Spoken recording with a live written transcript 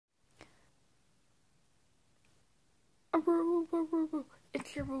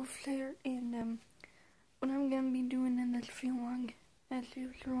It's your Wolf there, and what I'm gonna be doing in this vlog, as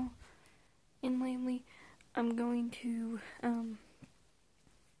usual, and lately, I'm going to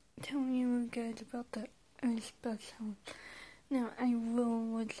tell you guys about the ice bath challenge. Now, I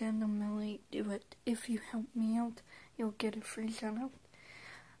will legitimately do it. If you help me out, you'll get a free shout out.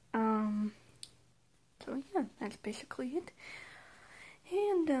 So yeah, that's basically it.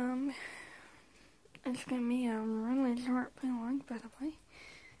 And it's gonna be a really short vlog, by the way.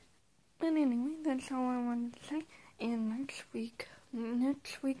 But anyway, that's all I wanted to say. And next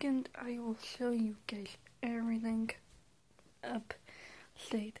weekend, I will show you guys everything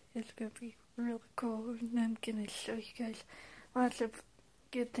upstate. It's gonna be really cool, and I'm gonna show you guys lots of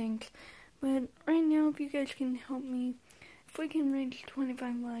good things. But right now, if you guys can help me, if we can reach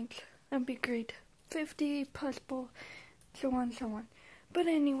 25 likes, that'd be great. 50 possible, so on, so on. But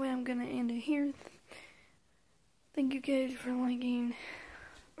anyway, I'm gonna end it here. Thank you guys for liking,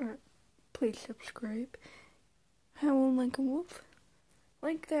 or please subscribe. Howl like a wolf.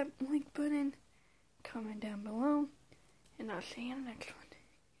 Like that like button. Comment down below. And I'll see you in the next one.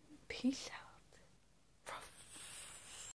 Peace out.